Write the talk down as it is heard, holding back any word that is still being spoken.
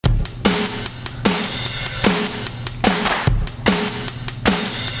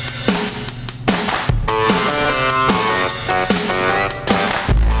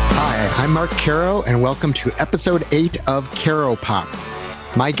Mark Caro, and welcome to episode 8 of Caro Pop.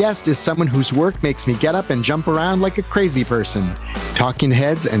 My guest is someone whose work makes me get up and jump around like a crazy person. Talking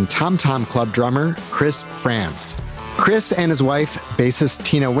Heads and Tom Tom Club drummer Chris Frantz. Chris and his wife, bassist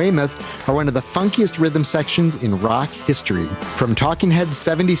Tina Weymouth, are one of the funkiest rhythm sections in rock history. From Talking Heads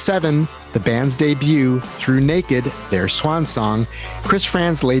 77, the band's debut, through Naked, their swan song, Chris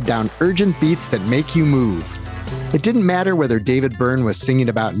Frantz laid down urgent beats that make you move. It didn't matter whether David Byrne was singing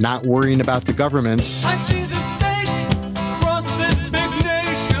about not worrying about the government. I see the states across this big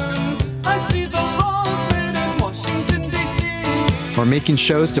nation. I see the laws made in Washington, D.C. Or making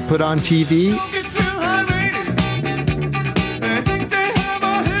shows to put on TV. It's still high rated. They think they have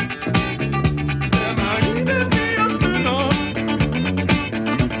a hit. There might even be a spin-off.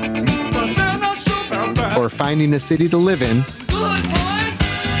 But they're not sure about that. Or finding a city to live in. Good points,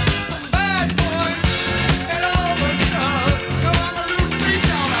 some bad points, and all the time. No, I'm a little freaked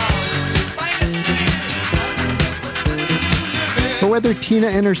out. Find a city. Or whether Tina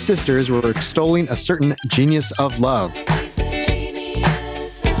and her sisters were extolling a certain genius of love.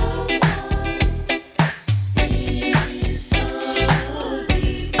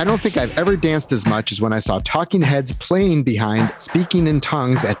 I don't think I've ever danced as much as when I saw Talking Heads playing behind Speaking in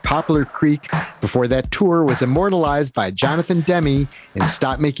Tongues at Poplar Creek before that tour was immortalized by Jonathan Demme in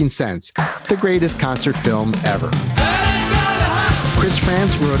Stop Making Sense, the greatest concert film ever. Chris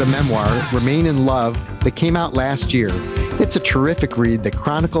Frantz wrote a memoir, Remain in Love, that came out last year. It's a terrific read that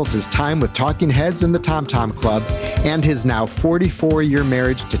chronicles his time with Talking Heads and the Tom Tom Club and his now 44-year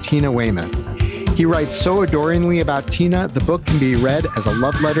marriage to Tina Weymouth. He writes so adoringly about Tina, the book can be read as a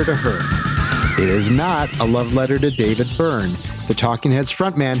love letter to her. It is not a love letter to David Byrne, the Talking Heads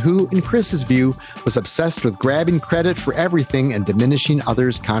frontman who, in Chris's view, was obsessed with grabbing credit for everything and diminishing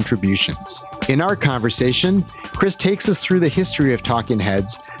others' contributions. In our conversation, Chris takes us through the history of Talking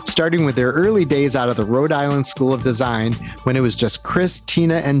Heads, starting with their early days out of the Rhode Island School of Design when it was just Chris,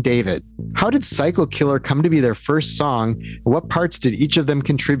 Tina, and David. How did Psycho Killer come to be their first song, and what parts did each of them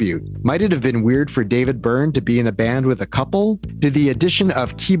contribute? Might it have been weird for David Byrne to be in a band with a couple? Did the addition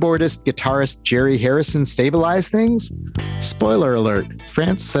of keyboardist-guitarist Jerry Harrison stabilize things? Spoiler alert,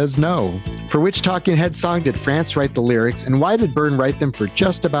 Frantz says no. For which Talking Head song did Frantz write the lyrics, and why did Byrne write them for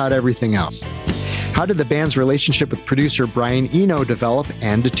just about everything else? How did the band's relationship with producer Brian Eno develop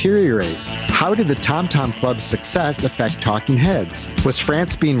and deteriorate? How did the Tom Tom Club's success affect Talking Heads? Was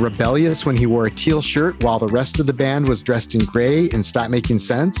Frantz being rebellious when he wore a teal shirt while the rest of the band was dressed in gray and Stop Making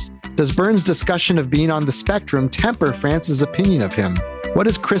Sense? Does Byrne's discussion of being on the spectrum temper Frantz's opinion of him? What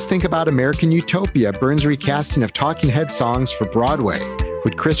does Chris think about American Utopia, Byrne's recasting of Talking Head songs for Broadway?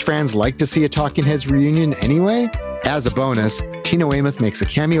 Would Chris Frantz like to see a Talking Heads reunion anyway? As a bonus, Tina Weymouth makes a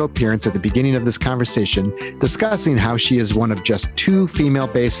cameo appearance at the beginning of this conversation, discussing how she is one of just 2 female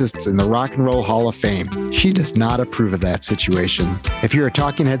bassists in the Rock and Roll Hall of Fame. She does not approve of that situation. If you're a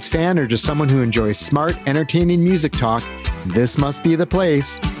Talking Heads fan or just someone who enjoys smart, entertaining music talk, this must be the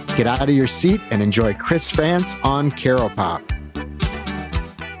place. Get out of your seat and enjoy Chris Frantz on Caro Pop.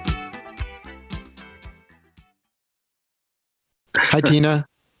 Hi, Tina.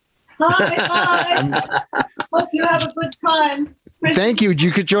 Hi. Hope you have a good time. Thank you.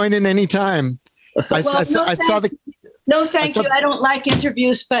 You could join in any time. I saw the. No, thank you. I don't like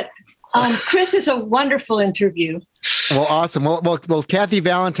interviews, but Chris is a wonderful interview. Well, awesome. Well, Kathy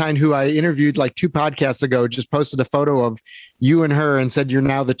Valentine, who I interviewed like 2 podcasts ago, just posted a photo of you and her and said you're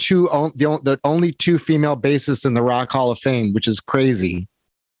now the only 2 female bassists in the Rock Hall of Fame, which is crazy.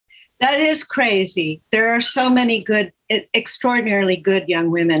 That is crazy. There are so many good, extraordinarily good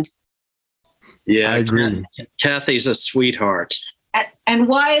young women. Yeah, I agree. Kathy's a sweetheart. And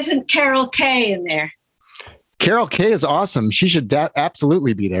why isn't Carol Kay in there? Carol Kay is awesome. She should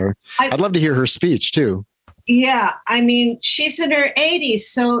absolutely be there. I'd love to hear her speech too. Yeah, I mean, she's in her 80s,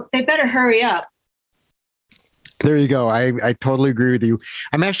 so they better hurry up. There you go. I totally agree with you.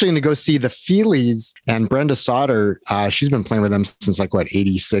 I'm actually going to go see the Feelies and Brenda Sauter. She's been playing with them since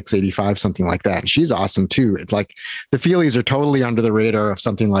 86, 85, something like that. And she's awesome too. It's like the Feelies are totally under the radar of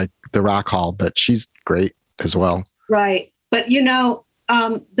something like the Rock Hall, but she's great as well. Right. But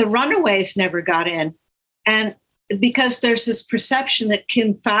the Runaways never got in. And because there's this perception that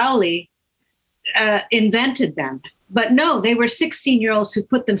Kim Fowley invented them. But no, they were 16-year-olds who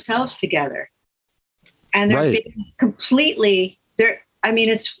put themselves together. And they're being completely,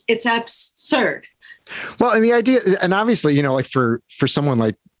 it's absurd. Well, and the idea, and obviously, for someone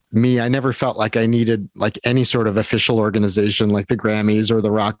like me, I never felt like I needed like any sort of official organization like the Grammys or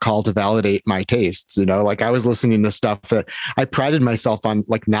the Rock Hall to validate my tastes. Like I was listening to stuff that I prided myself on,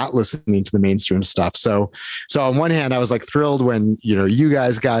 like not listening to the mainstream stuff. So on one hand, I was like thrilled when, you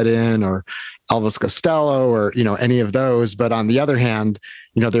guys got in, or Elvis Costello, or, any of those. But on the other hand,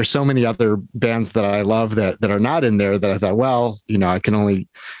 there's so many other bands that I love that are not in there, that I thought, well, I can only,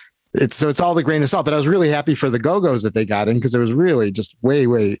 it's all the grain of salt. But I was really happy for the Go-Go's that they got in, because it was really just way,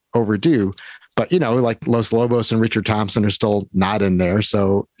 way overdue. But, like Los Lobos and Richard Thompson are still not in there.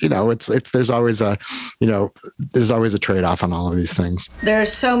 So, there's always a trade-off on all of these things. There are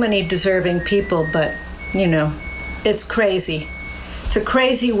so many deserving people, but, it's crazy. It's a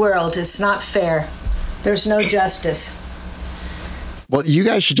crazy world. It's not fair. There's no justice. Well, you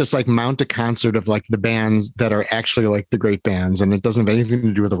guys should just like mount a concert of like the bands that are actually like the great bands, and it doesn't have anything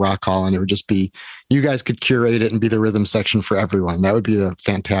to do with the Rock Hall, and it would just be, you guys could curate it and be the rhythm section for everyone. That would be a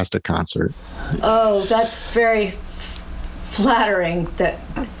fantastic concert. Oh, that's very flattering.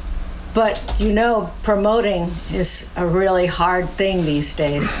 But promoting is a really hard thing these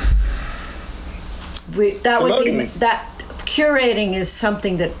days. That curating is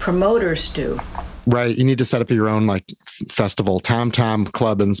something that promoters do. Right. You need to set up your own like festival, Tom Tom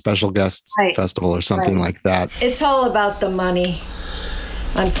Club and Special Guests Festival or something like that. It's all about the money,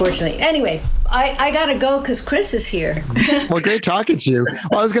 unfortunately. Anyway, I got to go because Chris is here. Well, great talking to you.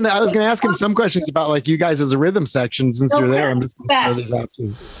 Well, I was gonna ask him some questions about like you guys as a rhythm section since you're there. I'm just gonna throw these out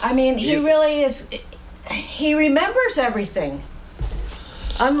too. I mean, he really is. He remembers everything,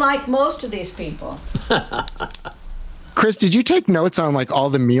 unlike most of these people. Chris, did you take notes on like all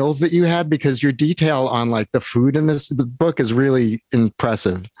the meals that you had? Because your detail on like the food in the book is really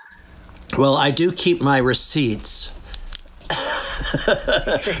impressive. Well, I do keep my receipts,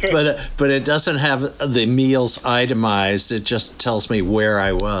 but it doesn't have the meals itemized. It just tells me where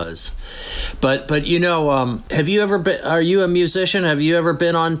I was. But have you ever been? Are you a musician? Have you ever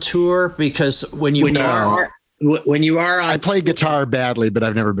been on tour? Because when you are on, I play guitar badly, but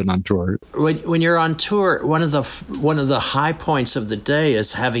I've never been on tour. When you're on tour, one of the high points of the day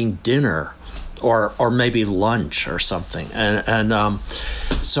is having dinner, or maybe lunch or something, and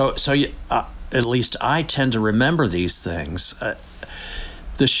so at least I tend to remember these things.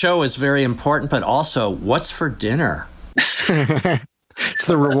 The show is very important, but also what's for dinner. It's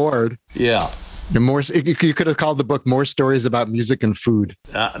the reward. Yeah. You could have called the book "More Stories About Music and Food."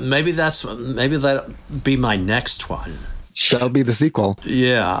 Maybe that'll be my next one. That'll be the sequel.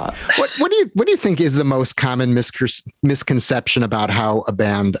 Yeah. What do you think is the most common misconception about how a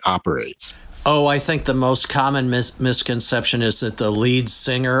band operates? Oh, I think the most common misconception is that the lead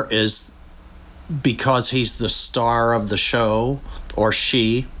singer is, because he's the star of the show, or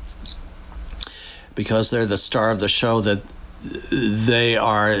she, because they're the star of the show, that they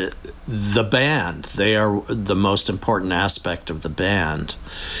are the band. They are the most important aspect of the band.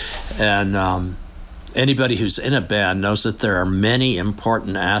 And anybody who's in a band knows that there are many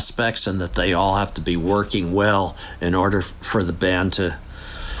important aspects, and that they all have to be working well in order for the band to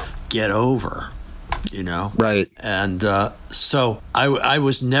get over, Right. And so I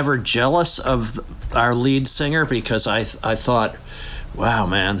was never jealous of our lead singer, because I thought, wow,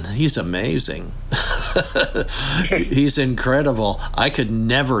 man, he's amazing. He's incredible. I could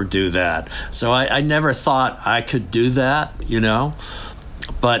never do that. So I never thought I could do that,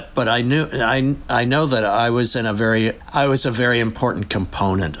 But I know that I was a very important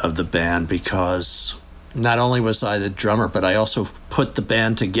component of the band, because not only was I the drummer, but I also put the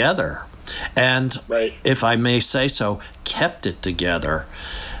band together. And if I may say so, kept it together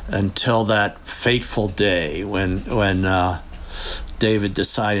until that fateful day when David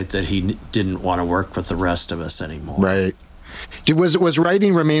decided that he didn't want to work with the rest of us anymore. Right. Was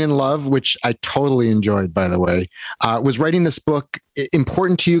writing Remain in Love, which I totally enjoyed, by the way, was writing this book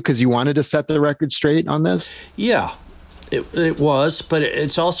important to you because you wanted to set the record straight on this? Yeah, it was, but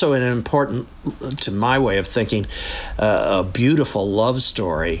it's also an important, to my way of thinking, a beautiful love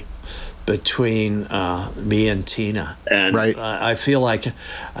story between me and Tina. And right. I feel like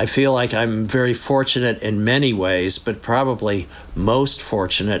I'm very fortunate in many ways, but probably most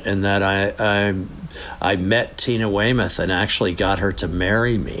fortunate in that I met Tina Weymouth and actually got her to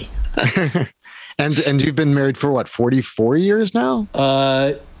marry me. And you've been married for what, 44 years now?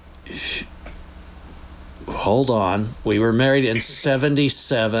 Hold on. We were married in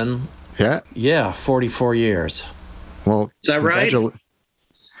 1977. Yeah. Yeah, 44 years. Well, is that right?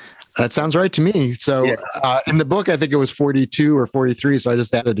 That sounds right to me. So in the book, I think it was 42 or 43. So I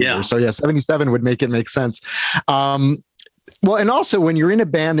just added a year. So 77 would make sense. Well, and also when you're in a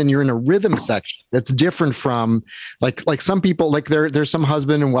band and you're in a rhythm section, that's different from like some people, like there's some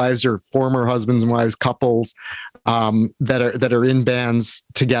husband and wives or former husbands and wives couples that are in bands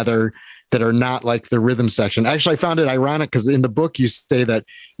together that are not like the rhythm section. Actually, I found it ironic because in the book you say that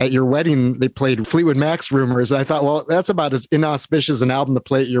at your wedding they played Fleetwood Mac's Rumors. And I thought, well, that's about as inauspicious an album to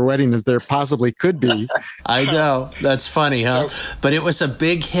play at your wedding as there possibly could be. I know. That's funny, huh? But it was a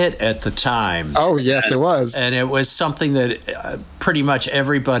big hit at the time. Oh, yes, it was. And it was something that pretty much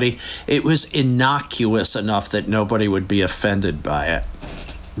everybody, it was innocuous enough that nobody would be offended by it.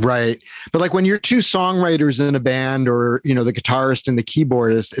 Right. But like when you're two songwriters in a band or, you know, the guitarist and the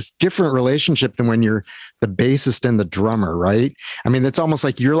keyboardist, it's different relationship than when you're the bassist and the drummer, right? I mean, it's almost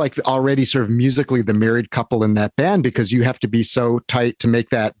like you're like already sort of musically the married couple in that band because you have to be so tight to make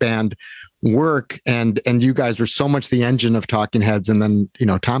that band work. And you guys are so much the engine of Talking Heads and then, you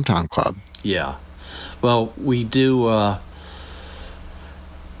know, Tom Tom Club. Yeah. Well, we do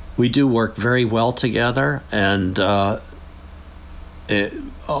work very well together and,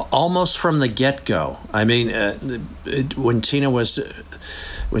 almost from the get-go. I mean, when Tina was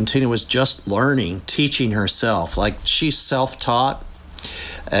just learning, teaching herself, like she's self-taught,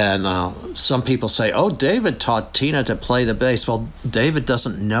 and some people say, "Oh, David taught Tina to play the bass." Well, David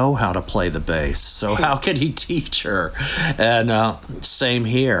doesn't know how to play the bass, so how can he teach her? And same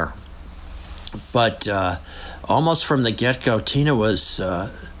here. But almost from the get-go, Tina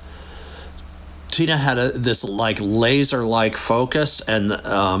had this like laser-like focus,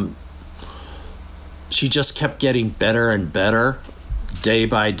 and she just kept getting better and better day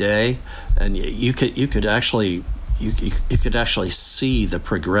by day. And you could actually see the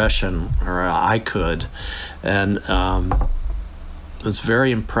progression, or I could, and it was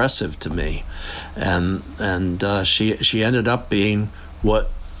very impressive to me. And she ended up being what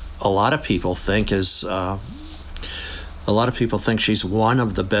a lot of people think is. A lot of people think she's one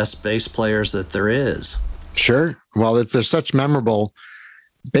of the best bass players that there is. Sure. Well, there's such memorable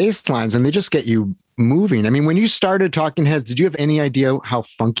bass lines and they just get you moving. I mean, when you started Talking Heads, did you have any idea how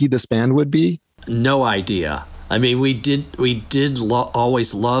funky this band would be? No idea. I mean, we did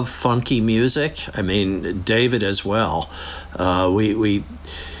always love funky music. I mean, David as well. We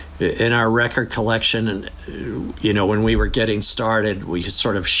in our record collection, and you know, when we were getting started, we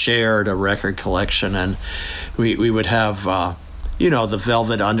sort of shared a record collection, and we would have you know, the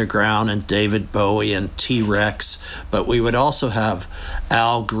Velvet Underground and David Bowie and T-Rex, but we would also have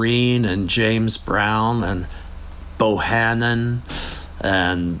Al Green and James Brown and Bohannon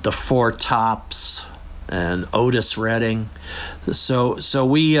and the Four Tops and Otis Redding. So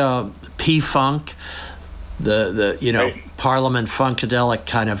we P-Funk, the you know, Parliament Funkadelic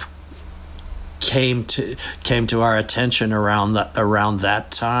kind of came to our attention around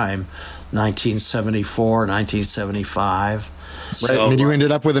that time, 1974, 1975. Right, and then you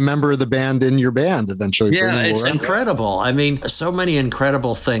ended up with a member of the band in your band eventually. Yeah, it's incredible. I mean, so many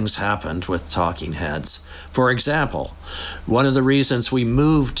incredible things happened with Talking Heads. For example, one of the reasons we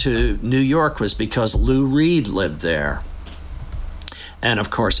moved to New York was because Lou Reed lived there. And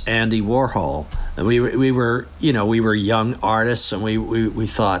of course, Andy Warhol. And we were, you know, we were young artists, and we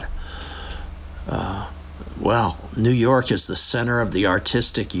thought, well, New York is the center of the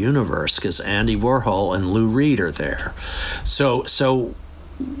artistic universe because Andy Warhol and Lou Reed are there. So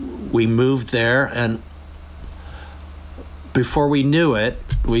we moved there, and before we knew it,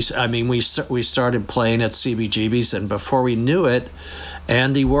 we started playing at CBGB's, and before we knew it,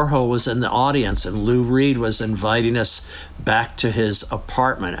 Andy Warhol was in the audience, and Lou Reed was inviting us back to his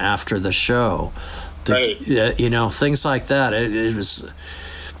apartment after the show. Right. You know, things like that. It was,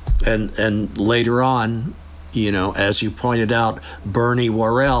 and later on, you know, as you pointed out, Bernie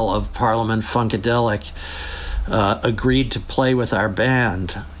Worrell of Parliament Funkadelic agreed to play with our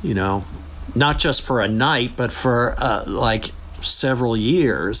band, you know, not just for a night, but for like several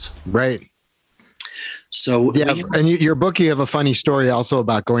years. Right. So yeah, and your book, you have a funny story also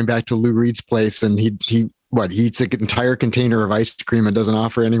about going back to Lou Reed's place, and he eats an entire container of ice cream and doesn't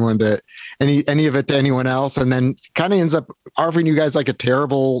offer anyone to any of it to anyone else, and then kind of ends up offering you guys like a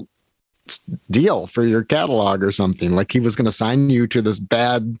terrible deal for your catalog or something. Like he was going to sign you to this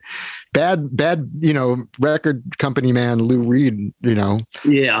bad, you know, record company man, Lou Reed, you know.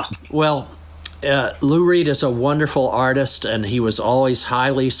 Yeah. Well, Lou Reed is a wonderful artist, and he was always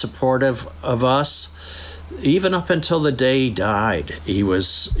highly supportive of us, even up until the day he died. He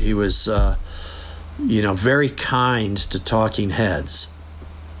was you know, very kind to Talking Heads,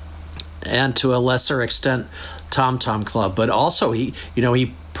 and to a lesser extent, Tom Tom Club. But also, he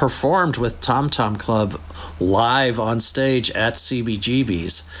performed with Tom Tom Club live on stage at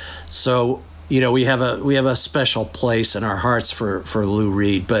CBGB's. So, we have a special place in our hearts for Lou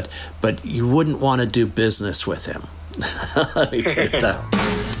Reed, but you wouldn't want to do business with him. Let me put it that way.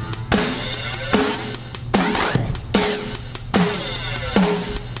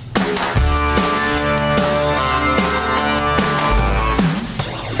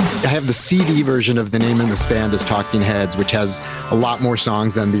 I have the CD version of The Name of This Band is Talking Heads, which has a lot more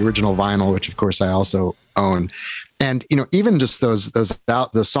songs than the original vinyl, which of course I also own. And even just those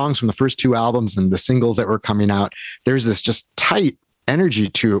songs from the first two albums and the singles that were coming out, there's this just tight energy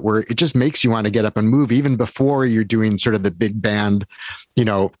to it where it just makes you want to get up and move even before you're doing sort of the big band,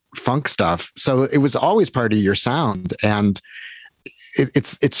 funk stuff. So it was always part of your sound. And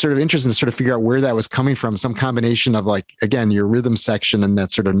it's sort of interesting to sort of figure out where that was coming from. Some combination of, like, again, your rhythm section and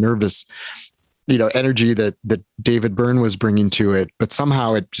that sort of nervous, energy that David Byrne was bringing to it. But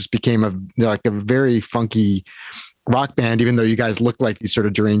somehow it just became a very funky rock band, even though you guys look like these sort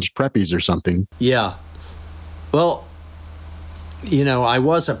of deranged preppies or something. Yeah. Well, I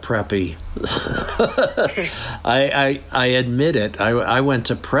was a preppy. I admit it. I went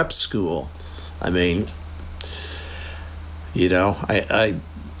to prep school. I mean,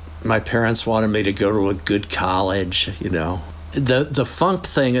 my parents wanted me to go to a good college. The funk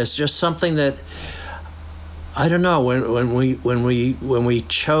thing is just something that, I don't know. When we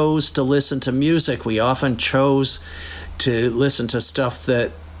chose to listen to music, we often chose to listen to stuff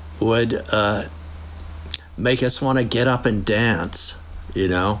that would make us want to get up and dance.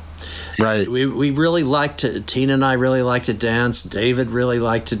 Right. We really liked to. Tina and I really liked to dance. David really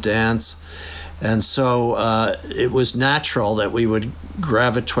liked to dance. And so it was natural that we would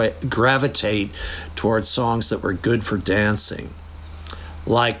gravitate towards songs that were good for dancing.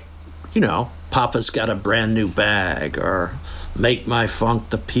 Like, Papa's Got a Brand New Bag, or Make My Funk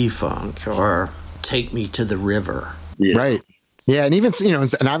the P-Funk, or Take Me to the River. Yeah. Right. Yeah. And even,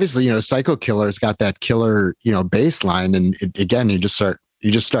 and obviously, Psycho Killer's got that killer, bass line. And again, you just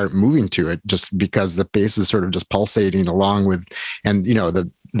start moving to it just because the bass is sort of just pulsating along with, and,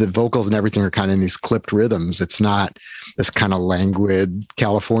 the vocals and everything are kind of in these clipped rhythms. It's not this kind of languid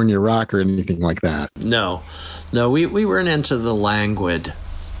California rock or anything like that. No, we weren't into the languid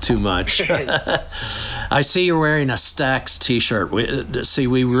too much. I see you're wearing a Stax t-shirt.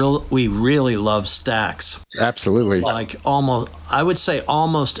 We really love Stax. Absolutely. Like I would say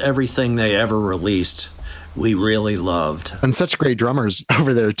almost everything they ever released, we really loved. And such great drummers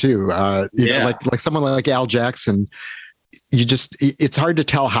over there too. Like someone like Al Jackson. It's hard to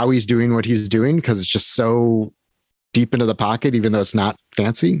tell how he's doing what he's doing because it's just so deep into the pocket, even though it's not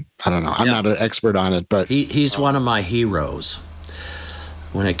fancy. I don't know. I'm not an expert on it, but he's one of my heroes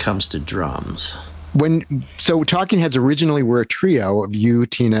when it comes to drums. So Talking Heads originally were a trio of you,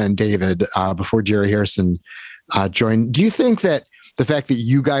 Tina, and David before Jerry Harrison joined. Do you think that the fact that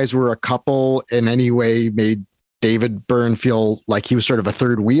you guys were a couple in any way made David Byrne feel like he was sort of a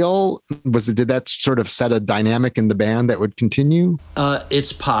third wheel? Did that sort of set a dynamic in the band that would continue?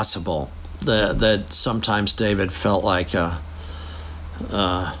 It's possible that sometimes David felt like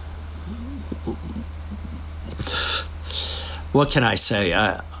what can I say?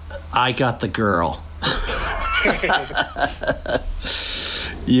 I got the girl.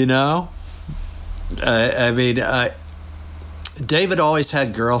 David always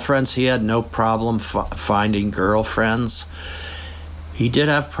had girlfriends. He had no problem finding girlfriends. He did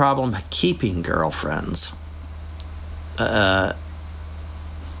have problem keeping girlfriends. But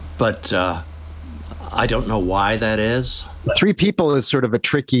I don't know why that is. Three people is sort of a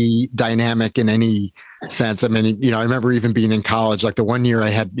tricky dynamic in any sense. I mean, I remember even being in college, like the one year I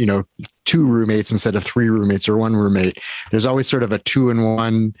had, two roommates instead of three roommates or one roommate. There's always sort of a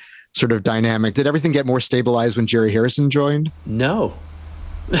 2-in-1 sort of dynamic. Did everything get more stabilized when Jerry Harrison joined? No.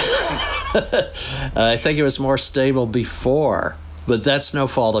 I think it was more stable before, but that's no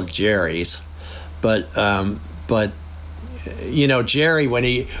fault of Jerry's. But Jerry, when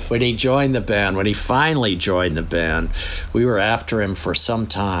he joined the band, when he finally joined the band, we were after him for some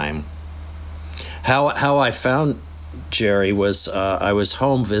time. How I found Jerry was I was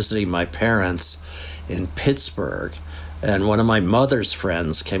home visiting my parents in Pittsburgh, and one of my mother's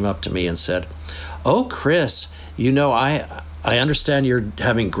friends came up to me and said, "Oh, Chris, I understand you're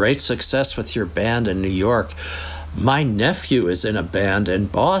having great success with your band in New York. My nephew is in a band in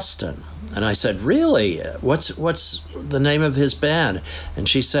Boston." And I said, "Really? What's the name of his band?" And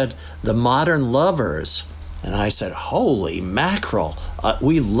she said, "The Modern Lovers." And I said, "Holy mackerel,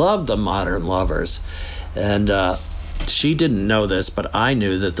 we love the Modern Lovers." And she didn't know this, but I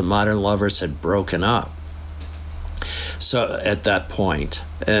knew that the Modern Lovers had broken up. So at that point,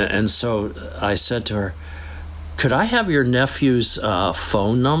 and so I said to her, could I have your nephew's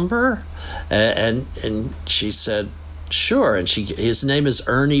phone number? And she said, sure. And his name is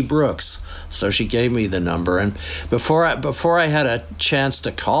Ernie Brooks. So she gave me the number. And before I had a chance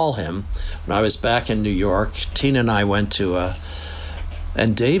to call him, when I was back in New York, Tina and I went to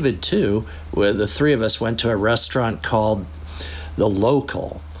and David too, where the three of us went to a restaurant called The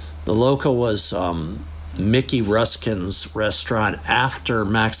Local. The Local was Mickey Ruskin's restaurant after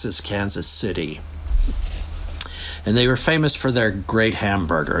Max's Kansas City. And they were famous for their great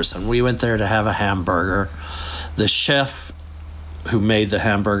hamburgers. And we went there to have a hamburger. The chef who made the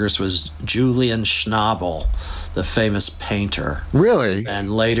hamburgers was Julian Schnabel, the famous painter. Really?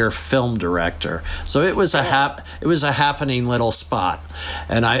 And later film director. So it was a happening little spot.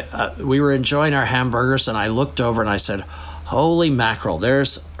 And we were enjoying our hamburgers, and I looked over and I said, holy mackerel,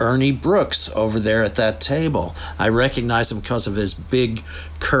 there's Ernie Brooks over there at that table. I recognized him because of his big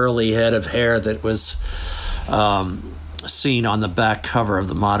curly head of hair that was seen on the back cover of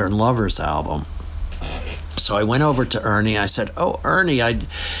the Modern Lovers album. So I went over to Ernie. I said, oh, Ernie,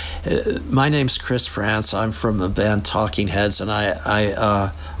 my name's Chris France. I'm from the band Talking Heads, and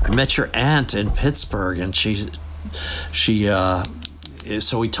I met your aunt in Pittsburgh, and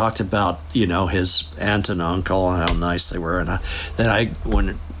so we talked about, his aunt and uncle and how nice they were. And then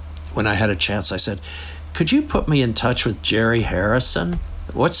when I had a chance, I said, could you put me in touch with Jerry Harrison?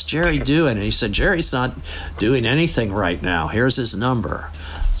 What's Jerry doing? And he said, Jerry's not doing anything right now. Here's his number.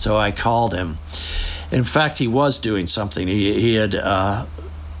 So I called him. In fact, he was doing something. He had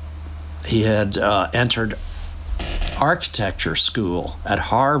entered architecture school at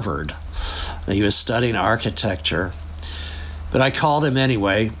Harvard. He was studying architecture. But I called him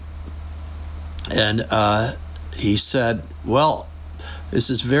anyway, and he said, well, this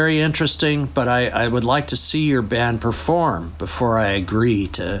is very interesting, but I would like to see your band perform before I agree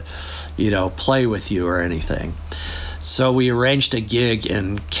to, play with you or anything. So we arranged a gig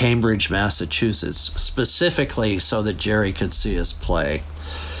in Cambridge, Massachusetts, specifically so that Jerry could see us play.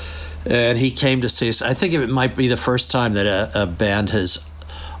 And he came to see us. I think it might be the first time that a band has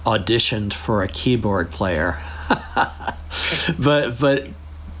auditioned for a keyboard player.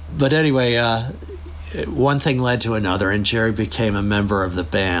 But anyway, one thing led to another, and Jerry became a member of the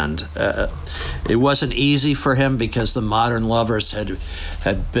band. It wasn't easy for him because the Modern Lovers had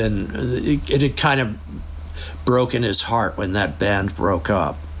kind of broken his heart when that band broke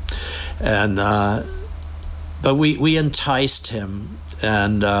up, and but we enticed him,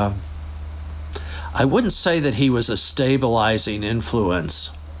 and I wouldn't say that he was a stabilizing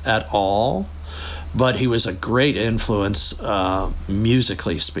influence at all, but he was a great influence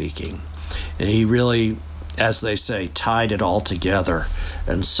musically speaking. And he really, as they say, tied it all together.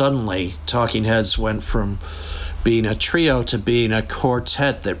 And suddenly, Talking Heads went from being a trio to being a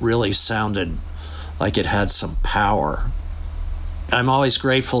quartet that really sounded like it had some power. I'm always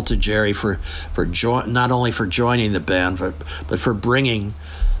grateful to Jerry for not only for joining the band, but for bringing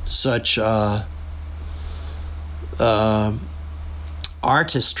such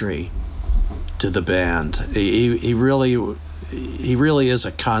artistry to the band. He really is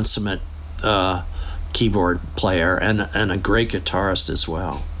a consummate keyboard player and a great guitarist as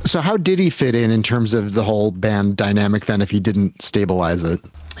well. So how did he fit in terms of the whole band dynamic then, if he didn't stabilize it?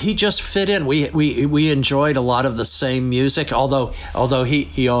 He just fit in. We enjoyed a lot of the same music, although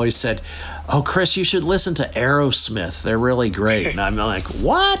he always said, oh, Chris, you should listen to Aerosmith. They're really great. And I'm like,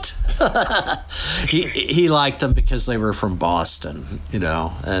 what? he liked them because they were from Boston,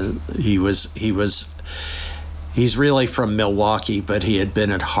 and he's really from Milwaukee, but he had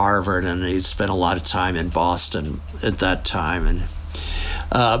been at Harvard and he'd spent a lot of time in Boston at that time. And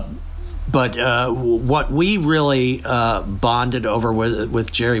But what we really bonded over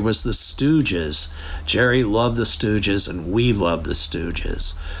with Jerry was the Stooges. Jerry loved the Stooges, and we loved the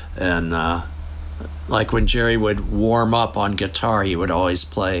Stooges. And like when Jerry would warm up on guitar, he would always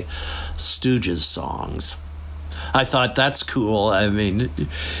play Stooges songs. I thought that's cool. I mean,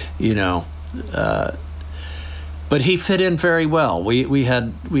 but he fit in very well. We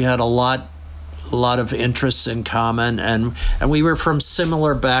had a lot of interests in common, and we were from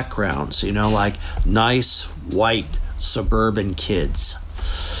similar backgrounds, like nice white suburban kids,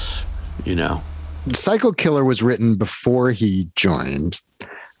 Psycho Killer was written before he joined.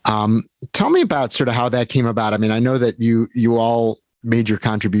 Tell me about sort of how that came about. I mean, I know that you all made your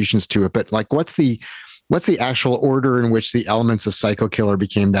contributions to it, but like, what's the actual order in which the elements of Psycho Killer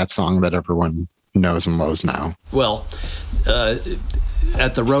became that song that everyone knows and loves now? Well,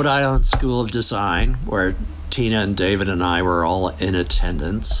 at the Rhode Island School of Design, where Tina and David and I were all in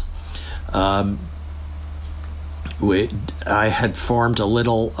attendance, I had formed a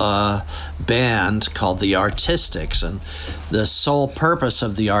little band called the Artistics, and the sole purpose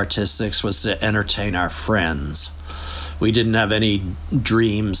of the Artistics was to entertain our friends. We didn't have any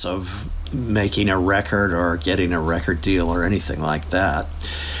dreams of making a record or getting a record deal or anything like that.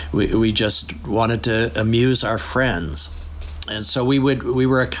 We just wanted to amuse our friends. And so we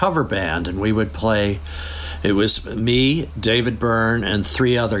were a cover band, and we would play. It was me, David Byrne, and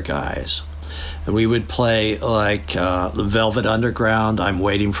 3 other guys. And we would play like the Velvet Underground, I'm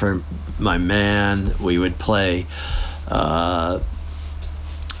Waiting for My Man. We would play I'm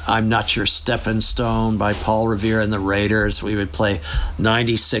Not Your Stepping Stone by Paul Revere and the Raiders. We would play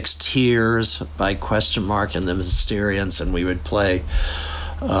 96 Tears by Question Mark and the Mysterians. And we would play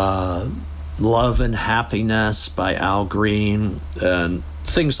Love and Happiness by Al Green and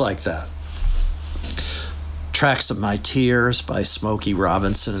things like that. Tracks of My Tears by Smokey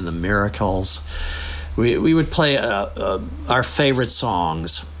Robinson and the Miracles. We would play our favorite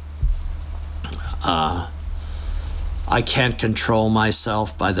songs. I Can't Control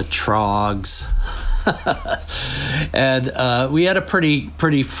Myself by the Trogs. And we had a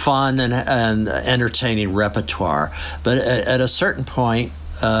pretty fun and entertaining repertoire. But at a certain point,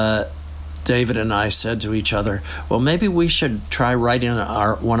 David and I said to each other, well, maybe we should try writing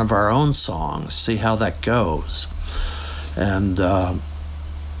one of our own songs, see how that goes. And a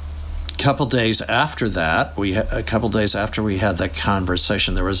couple days after we had that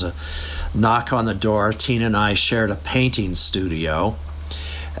conversation, there was a knock on the door. Tina and I shared a painting studio,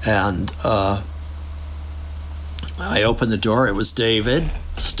 and I opened the door. It was David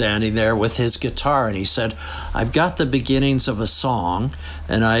standing there with his guitar, and he said, I've got the beginnings of a song,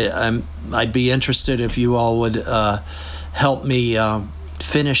 and I'd be interested if you all would help me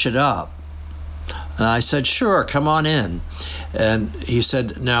finish it up. And I said, sure, come on in. And he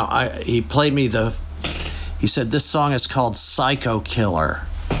said, he played me he said, this song is called Psycho Killer,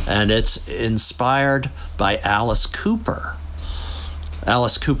 and it's inspired by Alice Cooper.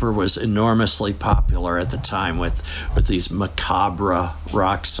 Alice Cooper was enormously popular at the time with these macabre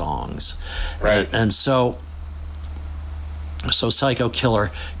rock songs. Right. And so Psycho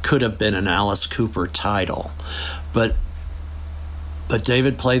Killer could have been an Alice Cooper title. But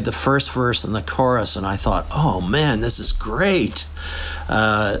David played the first verse and the chorus, and I thought, oh man, this is great.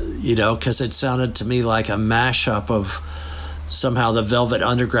 Because it sounded to me like a mashup of somehow the Velvet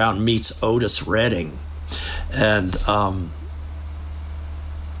Underground meets Otis Redding. And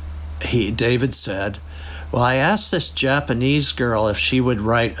David said, well, I asked this Japanese girl if she would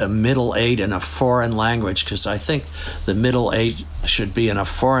write a middle eight in a foreign language, because I think the middle eight should be in a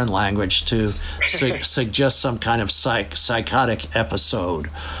foreign language to suggest some kind of psychotic episode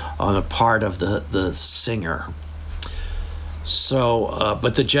on the part of the singer. So,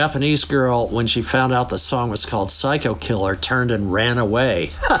 but the Japanese girl, when she found out the song was called Psycho Killer, turned and ran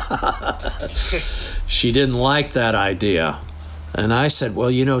away. She didn't like that idea. And I said,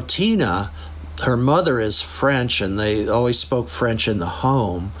 well, Tina, her mother is French, and they always spoke French in the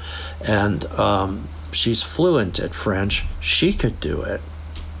home, and she's fluent at French. She could do it.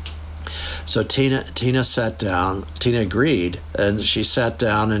 So Tina sat down. Tina agreed, and she sat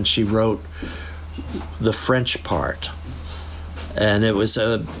down and she wrote the French part. And it was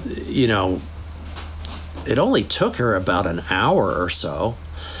it only took her about an hour or so.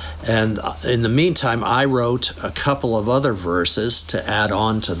 And in the meantime, I wrote a couple of other verses to add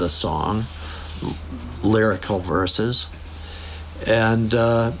on to the song, lyrical verses. And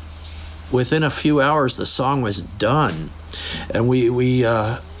within a few hours, the song was done. And we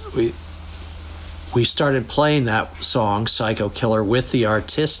started playing that song, Psycho Killer, with the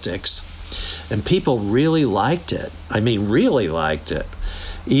Artistics. And people really liked it. I mean, really liked it.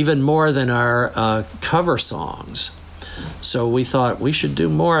 Even more than our cover songs. So we thought we should do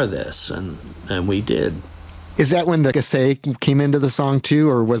more of this, and we did. Is that when the Kasei came into the song too,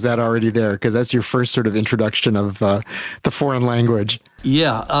 or was that already there? Because that's your first sort of introduction of the foreign language.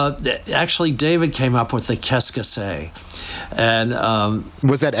 Yeah, actually, David came up with the Keskase. And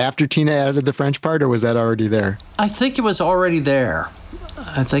was that after Tina added the French part, or was that already there? I think it was already there.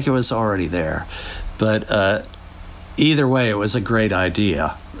 But either way, it was a great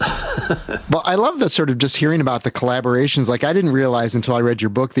idea. Well, I love the sort of just hearing about the collaborations. Like, I didn't realize until I read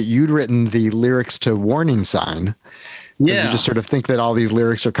your book that you'd written the lyrics to Warning Sign. Yeah. You just sort of think that all these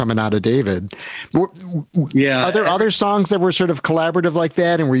lyrics are coming out of David. Yeah. Are there other songs that were sort of collaborative like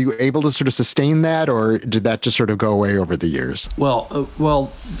that? And were you able to sort of sustain that, or did that just sort of go away over the years? Well,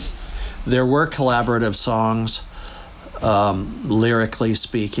 there were collaborative songs, lyrically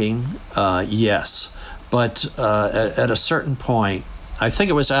speaking, yes. But at a certain point, I think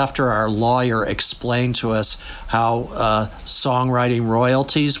it was after our lawyer explained to us how songwriting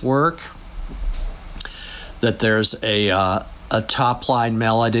royalties work, that there's a top line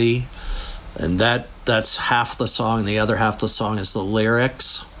melody, and that's half the song. The other half of the song is the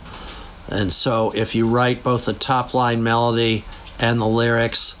lyrics. And so if you write both the top line melody and the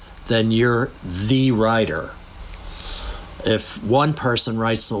lyrics, then you're the writer. If one person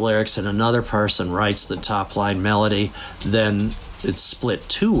writes the lyrics and another person writes the top line melody, then it's split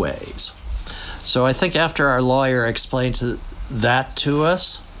two ways. So I think after our lawyer explained that to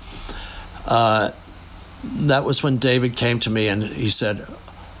us, that was when David came to me and he said,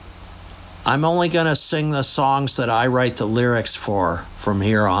 I'm only going to sing the songs that I write the lyrics for from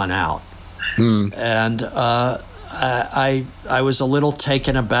here on out. And I was a little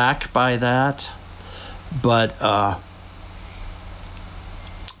taken aback by that, but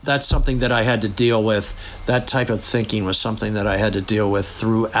that's something that I had to deal with. That type of thinking was something that I had to deal with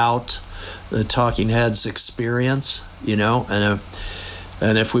throughout the Talking Heads experience, and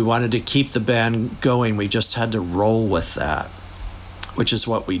if we wanted to keep the band going, we just had to roll with that, which is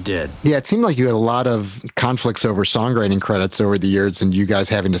what we did. Yeah, it seemed like you had a lot of conflicts over songwriting credits over the years, and you guys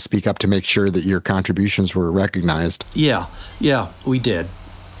having to speak up to make sure that your contributions were recognized. Yeah, we did.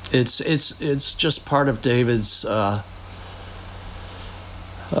 It's just part of David's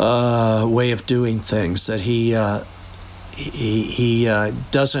way of doing things, that he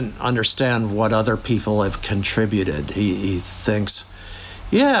doesn't understand what other people have contributed. He thinks,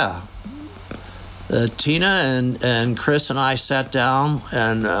 Tina and Chris and I sat down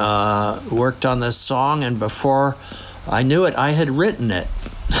and worked on this song, and before I knew it, I had written it.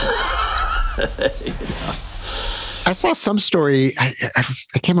 I saw some story, I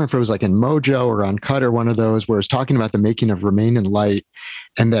can't remember if it was like in Mojo or on Cut or one of those, where it was talking about the making of Remain in Light,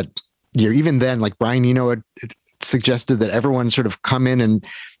 and that even then, like Brian Eno had suggested that everyone sort of come in and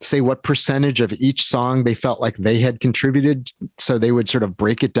say what percentage of each song they felt like they had contributed, so they would sort of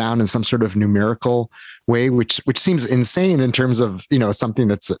break it down in some sort of numerical way, which seems insane in terms of something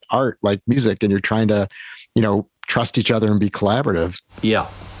that's art like music, and you're trying to trust each other and be collaborative.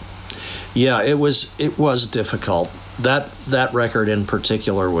 Yeah, it was difficult. That record in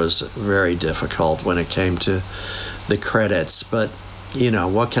particular was very difficult when it came to the credits, but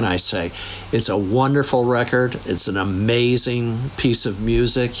what can I say? It's a wonderful record. It's an amazing piece of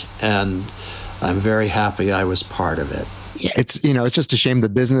music, and I'm very happy I was part of it. Yeah, it's just a shame the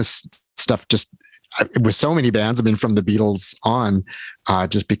business stuff just with so many bands, from the Beatles on,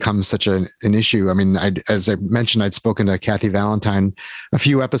 just becomes such an issue. As I mentioned, I'd spoken to Kathy Valentine a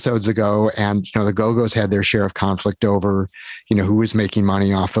few episodes ago, and the Go-Go's had their share of conflict over, who was making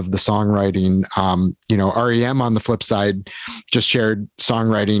money off of the songwriting. REM on the flip side just shared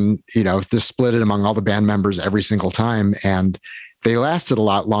songwriting, just split it among all the band members every single time, and they lasted a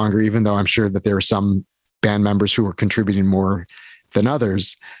lot longer, even though I'm sure that there were some band members who were contributing more than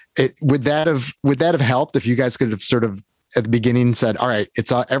others. Would that have helped if you guys could have sort of at the beginning said, all right,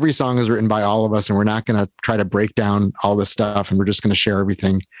 every song is written by all of us, and we're not going to try to break down all this stuff, and we're just going to share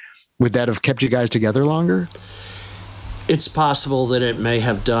everything? Would that have kept you guys together longer? It's possible that it may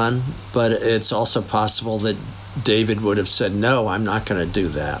have done, but it's also possible that David would have said, no, I'm not going to do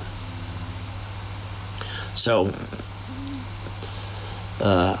that. So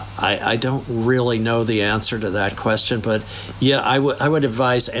I don't really know the answer to that question, but yeah, I would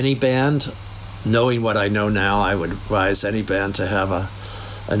advise any band, knowing what I know now, I would advise any band to have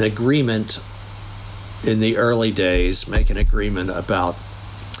an agreement in the early days, make an agreement about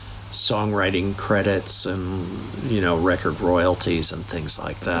songwriting credits and, record royalties and things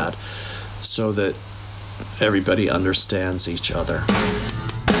like that, so that everybody understands each other.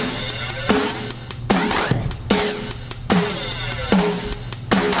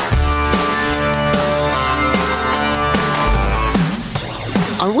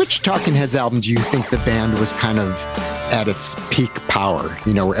 On which Talking Heads album do you think the band was kind of at its peak power,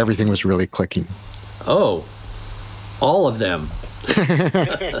 where everything was really clicking? Oh, all of them.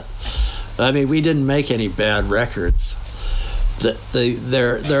 We didn't make any bad records.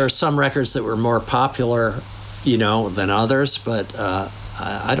 There are some records that were more popular, than others, but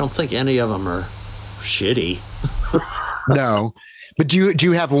I don't think any of them are shitty. No. But do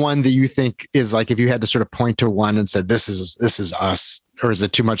you have one that you think is like, if you had to sort of point to one and said, this is us, or is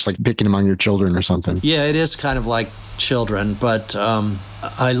it too much like picking among your children or something? Yeah, it is kind of like children, but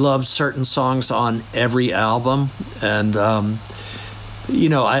I love certain songs on every album. And,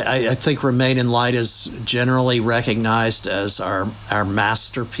 I think Remain in Light is generally recognized as our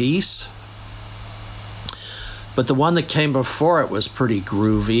masterpiece. But the one that came before it was pretty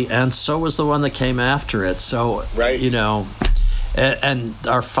groovy, and so was the one that came after it. So, right. And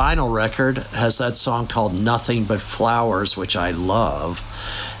our final record has that song called Nothing But Flowers, which I love.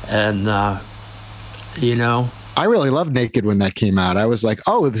 And, I really loved Naked when that came out. I was like,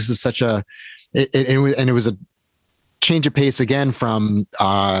 oh, this is such it was a change of pace again from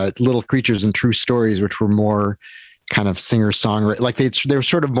Little Creatures and True Stories, which were more kind of singer-songwriter. Like they were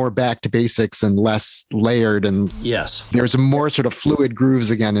sort of more back to basics and less layered. And yes, there's a more sort of fluid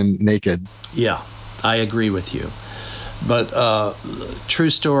grooves again in Naked. Yeah, I agree with you. But True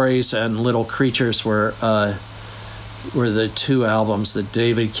Stories and Little Creatures were the two albums that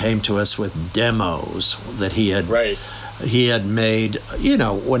David came to us with demos that he had made.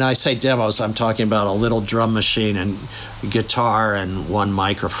 When I say demos, I'm talking about a little drum machine and guitar and one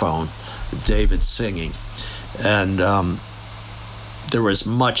microphone, David singing. And there was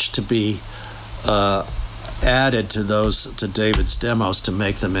much to be added to David's demos to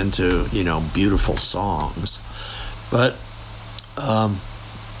make them into, beautiful songs. But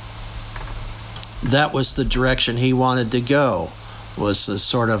that was the direction he wanted to go, was the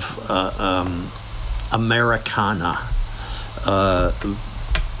sort of Americana.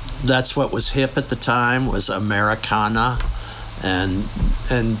 That's what was hip at the time, was Americana, and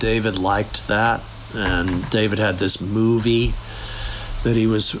David liked that. And David had this movie that he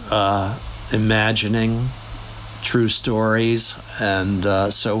was imagining, True Stories, and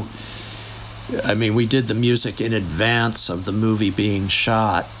so we did the music in advance of the movie being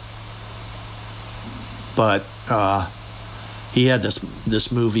shot, but he had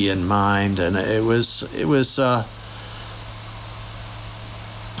this movie in mind, and it was.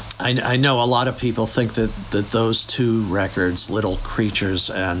 I know a lot of people think that those two records, Little Creatures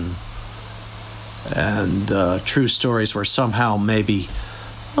and True Stories, were somehow maybe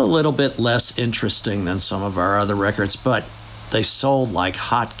a little bit less interesting than some of our other records, but they sold like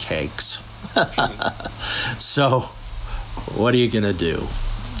hotcakes. So what are you gonna do?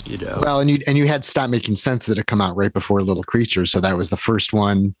 Well, and you had Stop Making Sense that had come out right before Little Creatures, so that was the first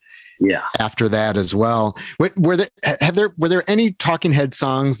one. Yeah. After that as well, were there any Talking Head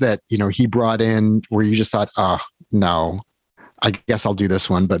songs that he brought in where you just thought, oh no, I guess I'll do this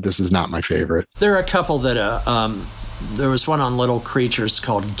one, but this is not my favorite? There are a couple that there was one on Little Creatures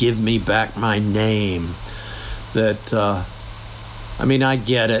called "Give Me Back My Name" that. I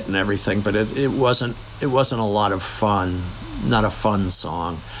get it and everything, but it wasn't a lot of fun, not a fun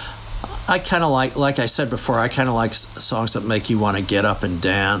song. I kind of like I said before, I kind of like songs that make you want to get up and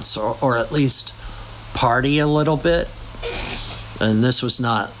dance or at least party a little bit. And that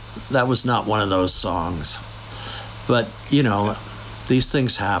was not one of those songs. But, these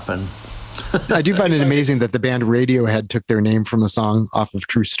things happen. I do find it amazing that the band Radiohead took their name from a song off of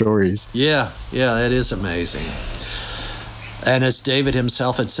True Stories. Yeah, it is amazing. And as David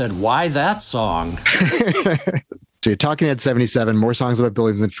himself had said, why that song? So you're Talking Head 77, More Songs About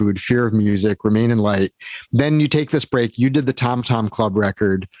Buildings and Food, Fear of Music, Remain in Light. Then you take this break. You did the Tom Tom Club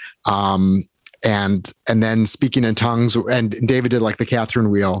record. And then Speaking in Tongues, and David did like the Catherine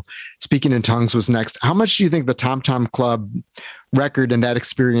Wheel. Speaking in Tongues was next. How much do you think the Tom Tom Club record and that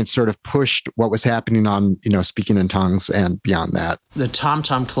experience sort of pushed what was happening on, Speaking in Tongues and beyond that? The Tom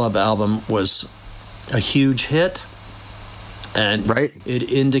Tom Club album was a huge hit. And it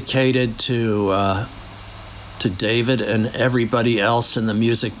indicated to David and everybody else in the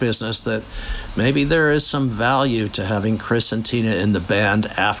music business that maybe there is some value to having Chris and Tina in the band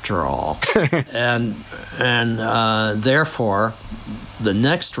after all. and therefore, the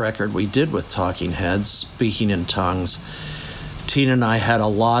next record we did with Talking Heads, Speaking in Tongues, Tina and I had a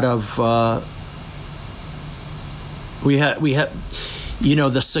lot of we had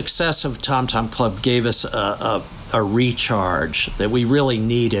the success of Tom Tom Club gave us a recharge that we really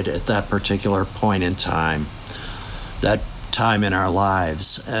needed at that particular point in time, that time in our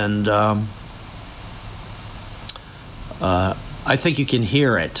lives. And I think you can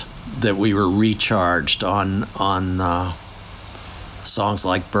hear it, that we were recharged on songs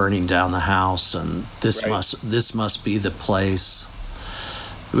like Burning Down the House and This Must Be the Place.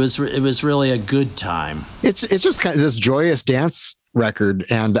 It was really a good time. It's just kind of this joyous dance record.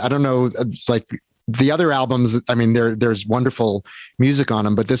 And I don't know, like the other albums, there's wonderful music on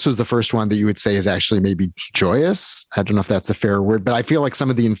them, but this was the first one that you would say is actually maybe joyous. I don't know if that's a fair word, but I feel like some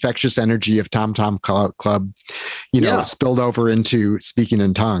of the infectious energy of Tom Tom Club, spilled over into Speaking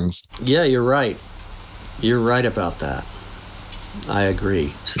in Tongues. Yeah, you're right. You're right about that. I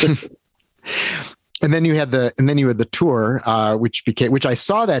agree. And then you had the tour, which I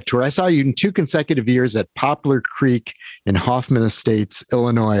saw that tour. I saw you in 2 consecutive years at Poplar Creek in Hoffman Estates,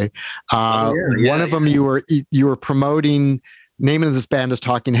 Illinois. One of them you were promoting name of this band is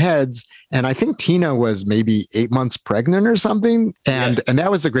Talking Heads, and I think Tina was maybe 8 months pregnant or something, and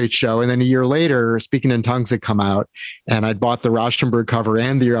that was a great show. And then a year later, Speaking in Tongues had come out, and I'd bought the Rauschenberg cover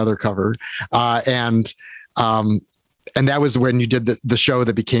and the other cover, and that was when you did the show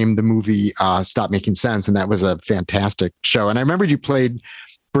that became the movie Stop Making Sense, and that was a fantastic show. And I remember you played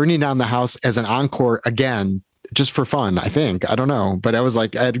Burning Down the House as an encore again, just for fun, I think. I don't know, but I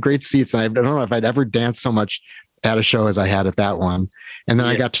had great seats, and I don't know if I'd ever danced so much at a show as I had at that one. And then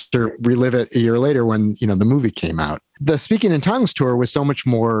I got to relive it a year later when, the movie came out. The Speaking in Tongues tour was so much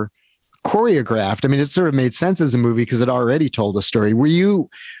more choreographed. I mean, it sort of made sense as a movie because it already told a story. Were you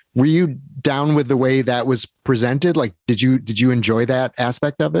down with the way that was presented? Like, did you enjoy that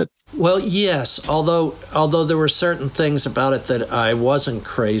aspect of it? Well, yes, although there were certain things about it that I wasn't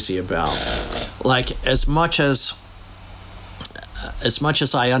crazy about. Like, as much as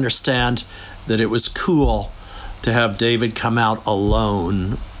I understand that it was cool to have David come out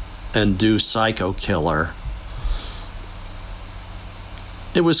alone and do Psycho Killer.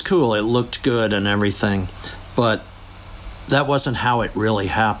 It was cool. It looked good and everything, but that wasn't how it really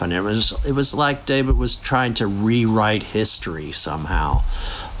happened. It was like David was trying to rewrite history somehow.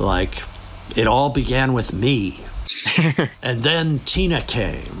 Like, it all began with me. And then Tina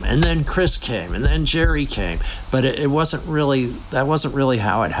came, and then Chris came, and then Jerry came. But that wasn't really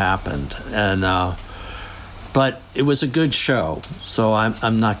how it happened. And but it was a good show, so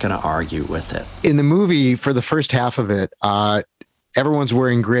I'm not going to argue with it. In the movie, for the first half of it, everyone's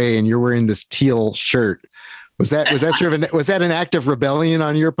wearing gray, and you're wearing this teal shirt. Was that an act of rebellion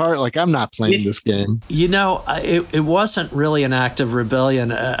on your part? Like, I'm not playing this game. It wasn't really an act of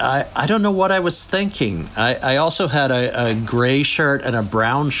rebellion. I don't know what I was thinking. I also had a gray shirt and a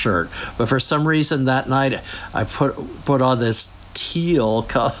brown shirt, but for some reason that night I put on this teal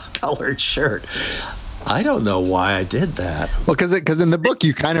colored shirt. I don't know why I did that. Well, because in the book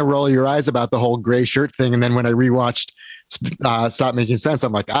you kind of roll your eyes about the whole gray shirt thing, and then when I rewatched Stop Making Sense,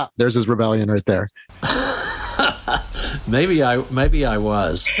 I'm like, there's his rebellion right there. Maybe I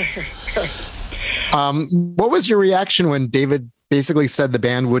was. What was your reaction when David basically said the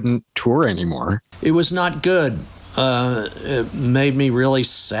band wouldn't tour anymore? It was not good. It made me really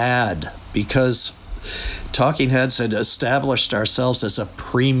sad because Talking Heads had established ourselves as a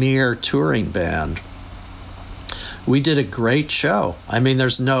premier touring band. We did a great show. I mean,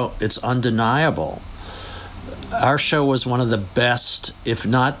 it's undeniable. Our show was one of the best, if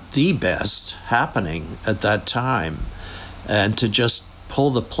not the best, happening at that time. And to just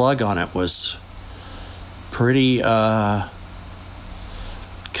pull the plug on it was pretty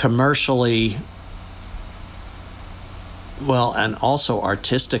commercially, well, and also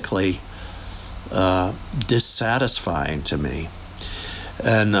artistically dissatisfying to me.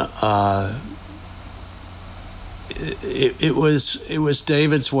 And it was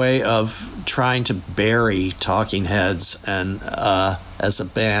David's way of trying to bury Talking Heads and as a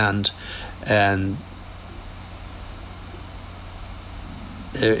band, and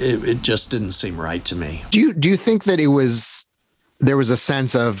it just didn't seem right to me. Do you think that there was a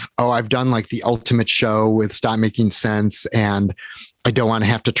sense of, I've done like the ultimate show with Stop Making Sense, and I don't want to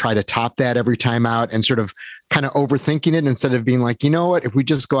have to try to top that every time out, and sort of kind of overthinking it instead of being like, you know what, if we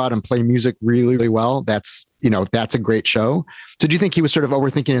just go out and play music really, really well, that's a great show. So do you think he was sort of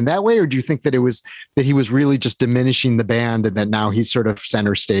overthinking in that way, or do you think that he was really just diminishing the band, and that now he's sort of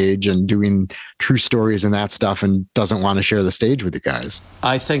center stage and doing true stories and that stuff and doesn't want to share the stage with you guys?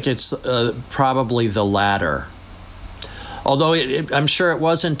 I think it's probably the latter. Although I'm sure it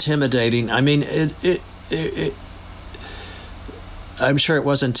was intimidating. I mean, I'm sure it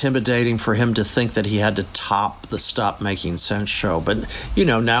was intimidating for him to think that he had to top the Stop Making Sense show. But,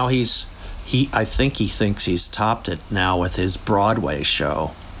 now I think he thinks he's topped it now with his Broadway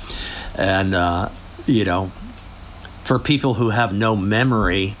show. And, for people who have no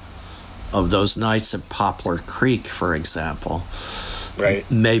memory of those nights at Poplar Creek, for example, right?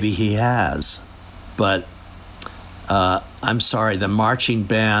 Maybe he has. But I'm sorry, the marching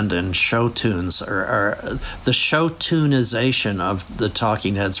band and show tunes are the show tunization of the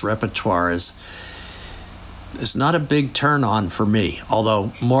Talking Heads repertoire is not a big turn on for me,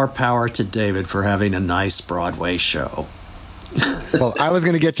 although more power to David for having a nice Broadway show. Well, I was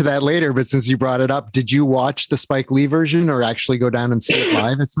going to get to that later, but since you brought it up, did you watch the Spike Lee version or actually go down and see it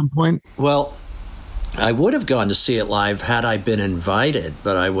live at some point? Well, I would have gone to see it live had I been invited,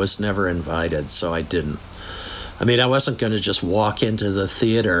 but I was never invited, so I didn't. I mean, I wasn't going to just walk into the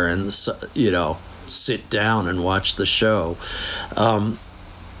theater and, sit down and watch the show.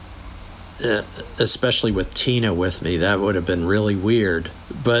 Especially with Tina with me, that would have been really weird.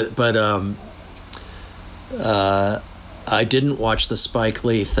 But I didn't watch the Spike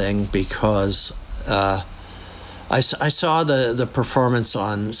Lee thing because I saw the performance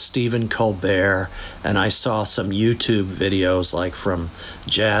on Stephen Colbert, and I saw some YouTube videos like from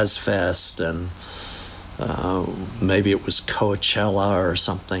Jazz Fest and maybe it was Coachella or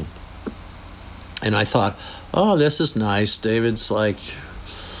something. And I thought, oh, this is nice. David's like,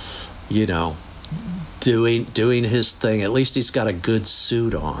 you know, doing his thing. At least he's got a good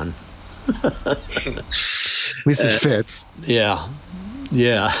suit on. At least it fits. Yeah.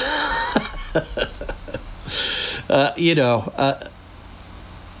 Yeah. You know,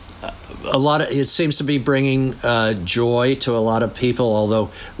 a lot of it seems to be bringing joy to a lot of people, although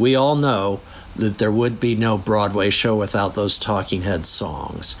we all know that there would be no Broadway show without those Talking Heads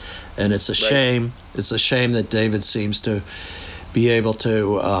songs. And it's a shame. It's a shame that David seems to be able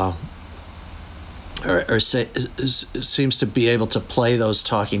to seems to be able to play those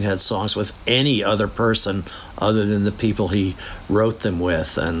Talking Head songs with any other person other than the people he wrote them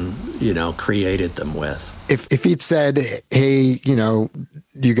with and, you know, created them with. If he'd said, hey, you know,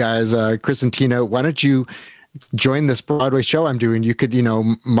 you guys, Chris and Tina, why don't you join this Broadway show I'm doing? You could, you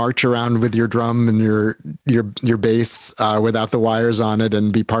know, march around with your drum and your bass without the wires on it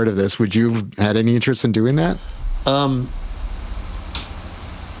and be part of this. Would you have had any interest in doing that?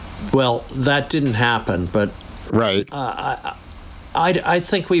 Well, that didn't happen, but right. I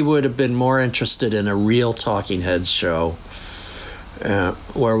think we would have been more interested in a real Talking Heads show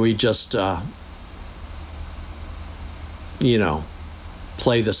where we just, you know,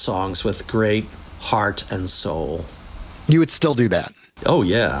 play the songs with great heart and soul. You would still do that? Oh,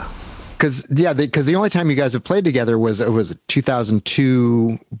 yeah. Because the only time you guys have played together was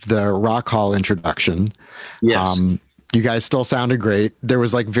 2002, the Rock Hall introduction. Yes. You guys still sounded great. There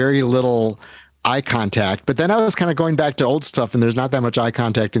was like very little eye contact, but then I was kind of going back to old stuff, and there's not that much eye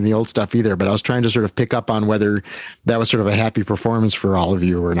contact in the old stuff either. But I was trying to sort of pick up on whether that was sort of a happy performance for all of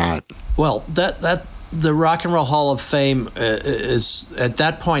you or not. Well, that the Rock and Roll Hall of Fame is at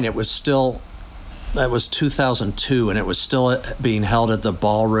that point it was still. That was 2002, and it was still being held at the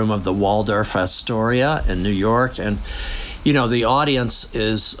ballroom of the Waldorf Astoria in New York. And, you know, the audience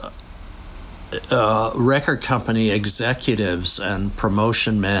is record company executives and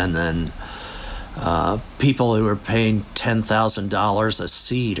promotion men and people who are paying $10,000 a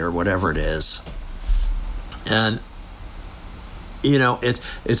seat or whatever it is. And, you know,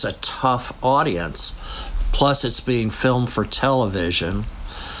 it's a tough audience. Plus, it's being filmed for television.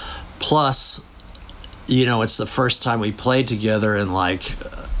 Plus, you know, it's the first time we played together in like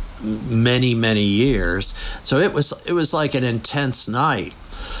many, many years. So it was like an intense night.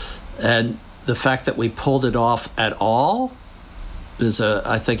 And the fact that we pulled it off at all is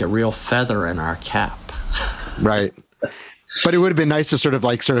I think a real feather in our cap. Right. But it would have been nice to sort of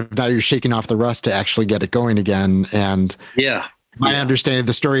now you're shaking off the rust to actually get it going again. And Yeah. my understanding,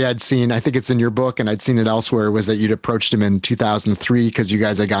 the story I'd seen, I think it's in your book and I'd seen it elsewhere, was that you'd approached him in 2003 because you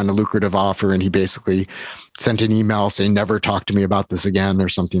guys had gotten a lucrative offer and he basically sent an email saying, never talk to me about this again or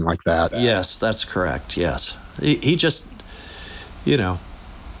something like that. Yes, that's correct. Yes. He just, you know,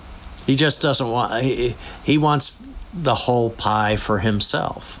 he just doesn't want, he wants the whole pie for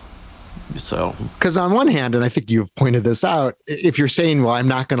himself. So, because on one hand, and I think you've pointed this out, if you're saying, well, I'm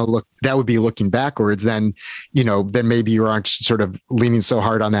not going to look, that would be looking backwards, then, you know, then maybe you aren't sort of leaning so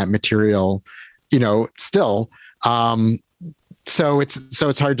hard on that material, you know, still. So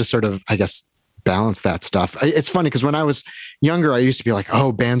it's hard to sort of, I guess, balance that stuff. It's funny because when I was younger, I used to be like,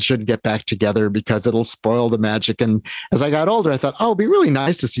 oh, bands shouldn't get back together because it'll spoil the magic. And as I got older, I thought, oh, it'd be really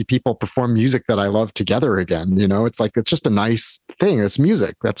nice to see people perform music that I love together again. You know, it's like, it's just a nice thing. It's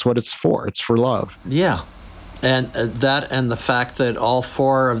music. That's what it's for. It's for love. Yeah. And that, and the fact that all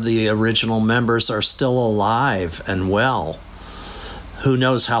four of the original members are still alive and well, who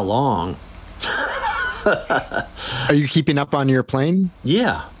knows how long. Are you keeping up on your playing?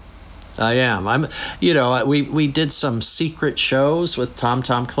 Yeah. I am. You know, we did some secret shows with Tom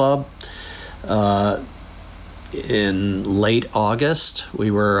Tom Club in late August.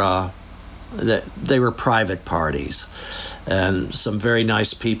 We were they were private parties, and some very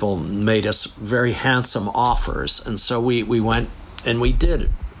nice people made us very handsome offers, and so we went and we did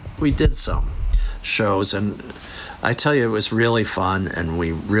some shows, and I tell you, it was really fun, and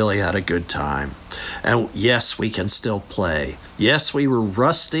we really had a good time. And yes, we can still play. Yes, we were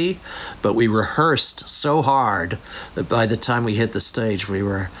rusty, but we rehearsed so hard that by the time we hit the stage, we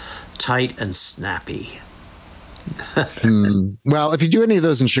were tight and snappy. Well, if you do any of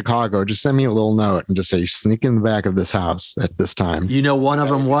those in Chicago, just send me a little note and just say, sneak in the back of this house at this time. You know, one of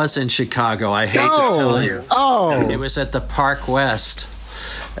them was in Chicago. I hate to tell you. Oh, It was at the Park West.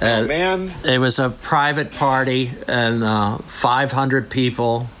 And Man, it was a private party and 500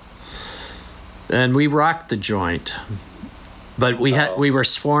 people, and we rocked the joint. But we were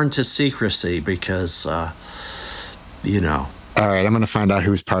sworn to secrecy because, All right, I'm going to find out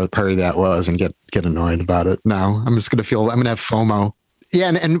whose part of the party that was and get annoyed about it. Now I'm just going to I'm going to have FOMO. Yeah,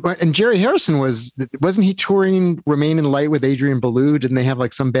 and Jerry Harrison wasn't he touring Remain in Light with Adrian Belew? Didn't they have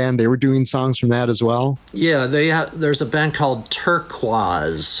like some band they were doing songs from that as well? Yeah, there's a band called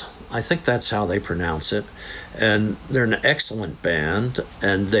Turquoise. I think that's how they pronounce it, and they're an excellent band,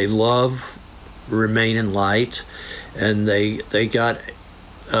 and they love Remain in Light, and they got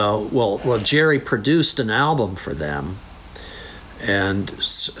Jerry produced an album for them, and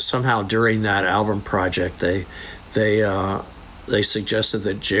somehow during that album project they suggested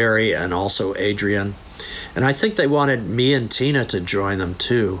that Jerry and also Adrian, and I think they wanted me and Tina to join them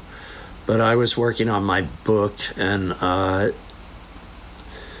too, but I was working on my book, and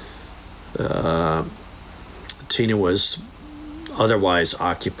Tina was otherwise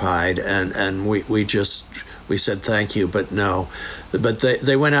occupied, and we said thank you, but no. But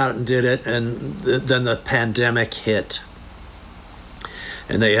they went out and did it, and then the pandemic hit.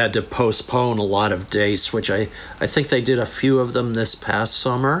 And they had to postpone a lot of dates, which I think they did a few of them this past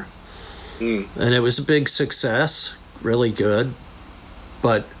summer. And it was a big success, really good.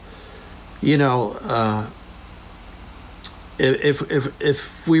 But,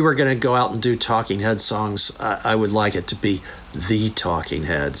 if we were going to go out and do Talking Heads songs, I would like it to be the Talking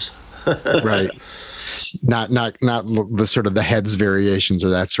Heads. Right. Not the sort of the Heads variations or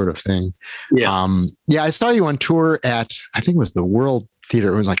that sort of thing. Yeah. I saw you on tour at, I think it was the World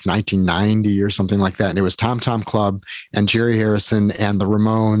Theater in like 1990 or something like that. And it was Tom Tom Club and Jerry Harrison and the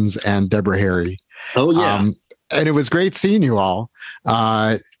Ramones and Deborah Harry. Oh yeah. And it was great seeing you all.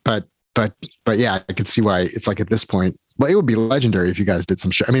 But yeah, I could see why it's like at this point, well, it would be legendary if you guys did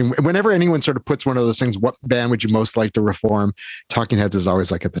some show. I mean, whenever anyone sort of puts one of those things, what band would you most like to reform? Talking Heads is always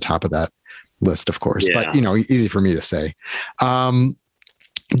like at the top of that list, of course, but easy for me to say.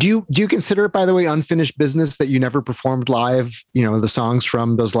 Do you consider it, by the way, unfinished business that you never performed live, the songs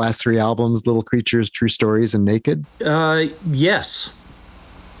from those last 3 albums, Little Creatures, True Stories, and Naked? Yes,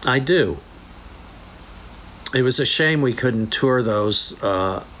 I do. It was a shame we couldn't tour those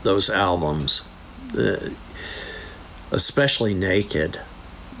albums, especially Naked.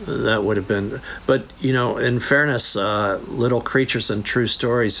 That would have been, but in fairness, Little Creatures and True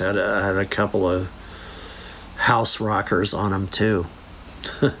Stories had a couple of house rockers on them too.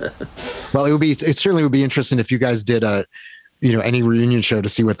 Well, it certainly would be interesting if you guys did any reunion show to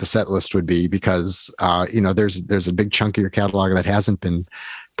see what the set list would be, because there's a big chunk of your catalog that hasn't been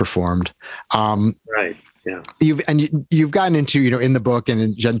performed. Right. Yeah. You've gotten into, in the book and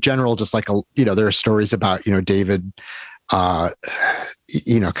in general, just like, there are stories about, David, kind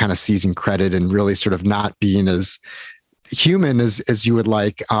of seizing credit and really sort of not being as human as you would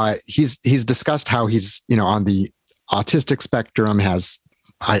like. He's discussed how he's, on the autistic spectrum, has,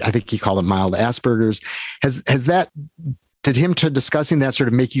 I think he called it mild Asperger's. Has that, did him to discussing that sort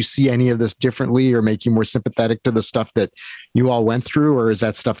of make you see any of this differently or make you more sympathetic to the stuff that you all went through? Or is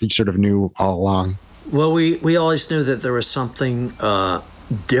that stuff that you sort of knew all along? Well, we always knew that there was something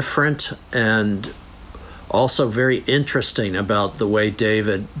different and also very interesting about the way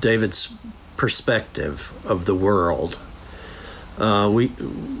David's perspective of the world.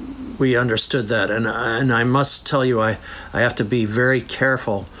 We understood that, and I must tell you, I have to be very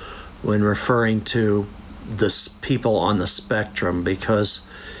careful when referring to this people on the spectrum, because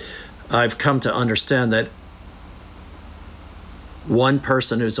I've come to understand that one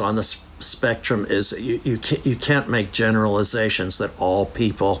person who's on the spectrum is you can't make generalizations that all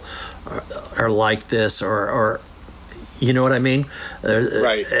people are like this or you know what I mean?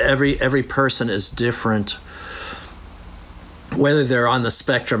 Right. Every person is different, whether they're on the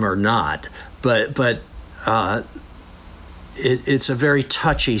spectrum or not. But it's a very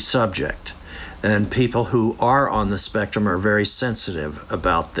touchy subject, and people who are on the spectrum are very sensitive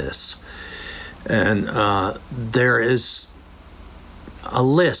about this. And there is a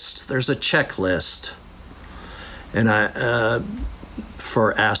list. There's a checklist, and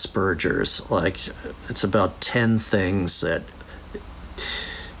for Asperger's, like it's about 10 things that,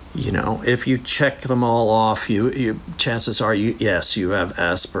 if you check them all off, you chances are you have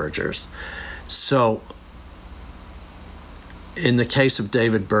Asperger's. So in the case of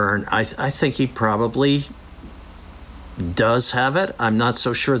David Byrne, I think he probably does have it. I'm not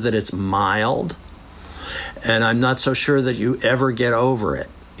so sure that it's mild, and I'm not so sure that you ever get over it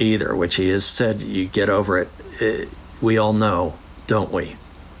either, which he has said you get over it. We all know, don't we?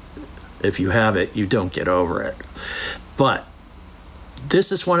 If you have it, you don't get over it. But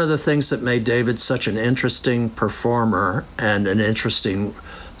this is one of the things that made David such an interesting performer and an interesting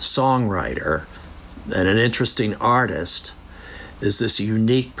songwriter and an interesting artist, is this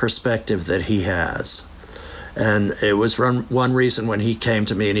unique perspective that he has. And it was one reason when he came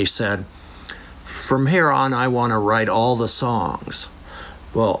to me and he said, from here on, I want to write all the songs.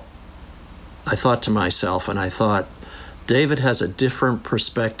 Well, I thought to myself, and I thought, David has a different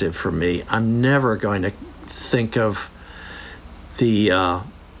perspective from me. I'm never going to think of the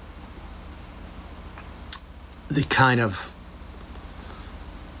kind of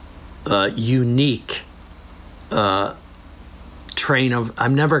unique I'm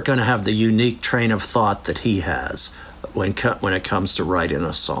never going to have the unique train of thought that he has when it comes to writing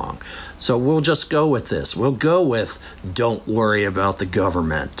a song. So we'll just go with this. We'll go with Don't Worry About the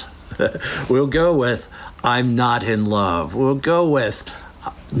Government. We'll go with I'm Not in Love. We'll go with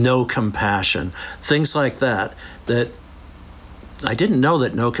No Compassion. Things like that I didn't know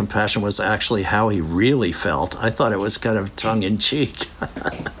that No Compassion was actually how he really felt. I thought it was kind of tongue-in-cheek.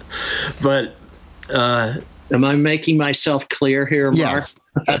 But am I making myself clear here, Mark? Yes,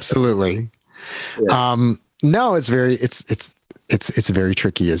 absolutely. Yeah. No, it's very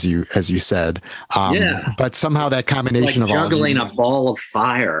tricky, as you said. But somehow that combination like of juggling a ball of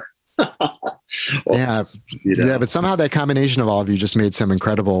fire. Yeah. But somehow that combination of all of you just made some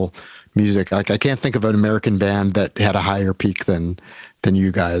incredible music. Like I can't think of an American band that had a higher peak than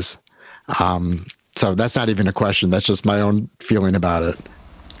you guys. So that's not even a question. That's just my own feeling about it.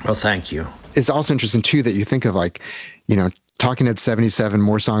 Well, thank you. It's also interesting too that you think of Talking Heads 77,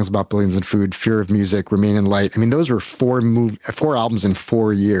 More Songs About Billions and Food, Fear of Music, Remain in Light. I mean, those were four albums in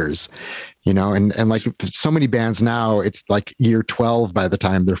 4 years, and like so many bands now, it's like year 12 by the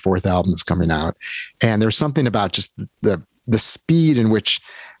time their fourth album is coming out. And there's something about just the speed in which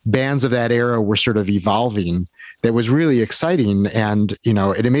bands of that era were sort of evolving that was really exciting. And,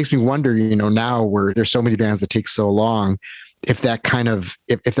 it makes me wonder, now where there's so many bands that take so long, if that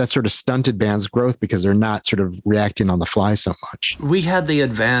sort of stunted bands' growth because they're not sort of reacting on the fly so much. We had the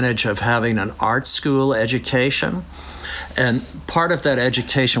advantage of having an art school education. And part of that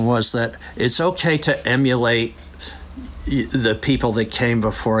education was that it's okay to emulate the people that came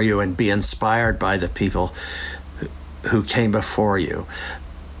before you and be inspired by the people who came before you.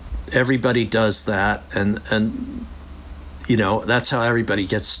 Everybody does that. And that's how everybody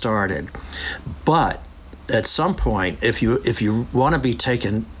gets started. But at some point, if you want to be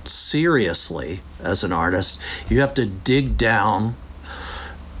taken seriously as an artist, you have to dig down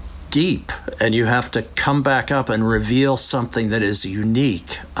deep and you have to come back up and reveal something that is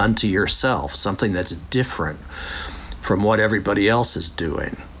unique unto yourself, something that's different from what everybody else is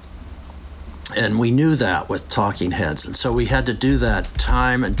doing. And we knew that with Talking Heads, and so we had to do that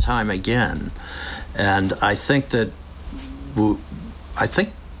time and time again. And I think that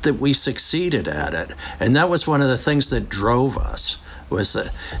we succeeded at it. And that was one of the things that drove us, was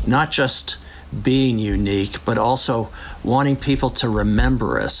that not just being unique, but also wanting people to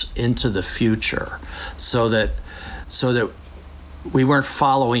remember us into the future so that we weren't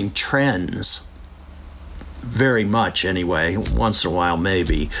following trends very much anyway, once in a while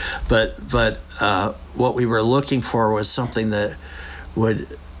maybe. But what we were looking for was something that would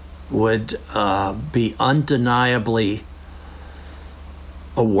be undeniably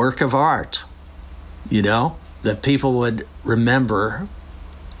a work of art, that people would remember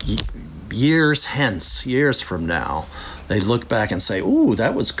years from now. They'd look back and say, ooh,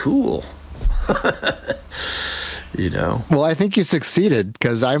 that was cool. Well, I think you succeeded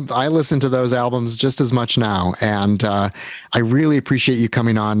because I listen to those albums just as much now. And I really appreciate you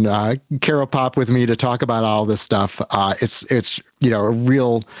coming on Caro Pop with me to talk about all this stuff. It's a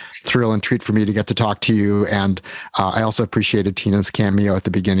real thrill and treat for me to get to talk to you. And I also appreciated Tina's cameo at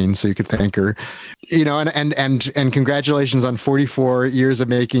the beginning, so you could thank her. And congratulations on 44 years of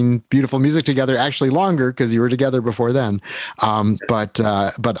making beautiful music together. Actually, longer because you were together before then. But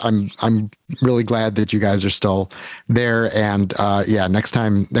I'm really glad that you guys are still there. And next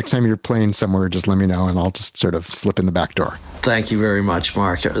time you're playing somewhere, just let me know, and I'll just sort of slip in the back door. Thank you very much,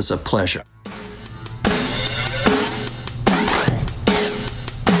 Mark. It was a pleasure.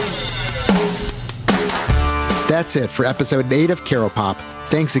 That's it for episode 8 of Caro Pop.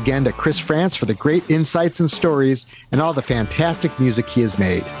 Thanks again to Chris France for the great insights and stories and all the fantastic music he has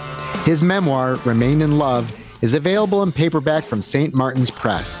made. His memoir, Remain in Love, is available in paperback from St. Martin's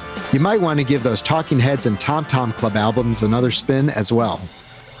Press. You might want to give those Talking Heads and Tom Tom Club albums another spin as well.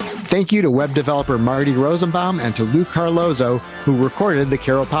 Thank you to web developer Marty Rosenbaum and to Lou Carlozo, who recorded the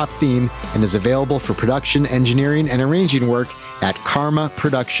Caro Pop theme and is available for production, engineering, and arranging work at Karma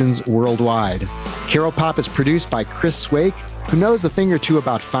Productions Worldwide. Caro Pop is produced by Chris Swake, who knows a thing or two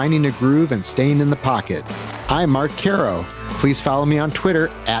about finding a groove and staying in the pocket. I'm Mark Caro. Please follow me on Twitter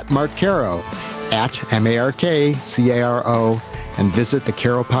at Mark Caro, at MarkCaro, and visit the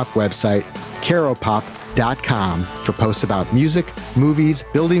Caro Pop website, caropop.com, for posts about music, movies,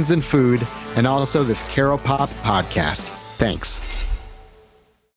 buildings, and food, and also this Caro Pop podcast. Thanks.